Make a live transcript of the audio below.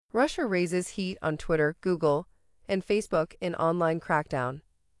Russia raises heat on Twitter, Google, and Facebook in online crackdown.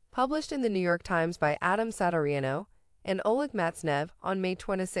 Published in the New York Times by Adam Satariano and Oleg Matsnev on May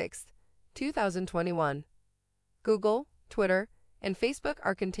 26, 2021. Google, Twitter, and Facebook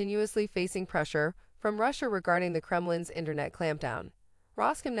are continuously facing pressure from Russia regarding the Kremlin's internet clampdown.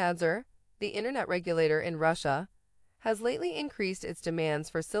 Roskomnadzor, the internet regulator in Russia, has lately increased its demands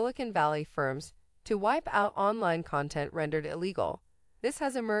for Silicon Valley firms to wipe out online content rendered illegal. This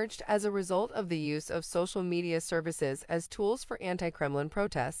has emerged as a result of the use of social media services as tools for anti-Kremlin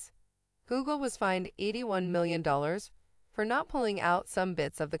protests. Google was fined $81 million for not pulling out some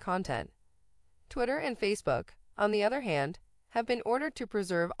bits of the content. Twitter and Facebook, on the other hand, have been ordered to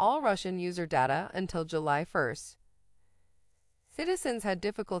preserve all Russian user data until July 1st. Citizens had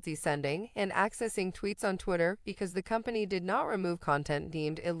difficulty sending and accessing tweets on Twitter because the company did not remove content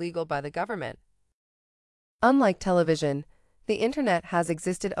deemed illegal by the government. Unlike television, the internet has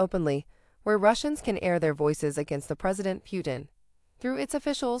existed openly, where Russians can air their voices against the President Putin. Through its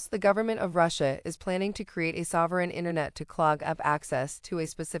officials, the government of Russia is planning to create a sovereign internet to clog up access to a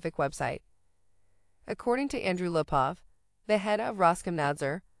specific website. According to Andrew Lipov, the head of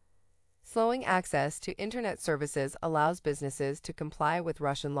Roskomnadzor, slowing access to internet services allows businesses to comply with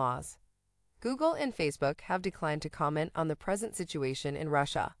Russian laws. Google and Facebook have declined to comment on the present situation in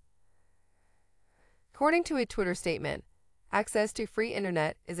Russia. According to a Twitter statement, access to free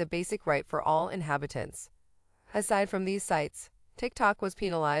internet is a basic right for all inhabitants. Aside from these sites, TikTok was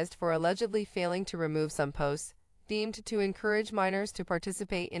penalized for allegedly failing to remove some posts deemed to encourage minors to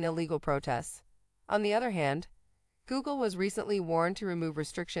participate in illegal protests. On the other hand, Google was recently warned to remove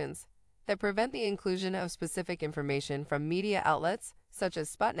restrictions that prevent the inclusion of specific information from media outlets such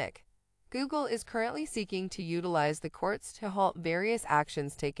as Sputnik. Google is currently seeking to utilize the courts to halt various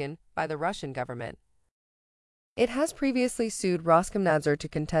actions taken by the Russian government. It has previously sued Roskomnadzor to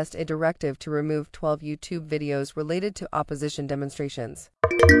contest a directive to remove 12 YouTube videos related to opposition demonstrations.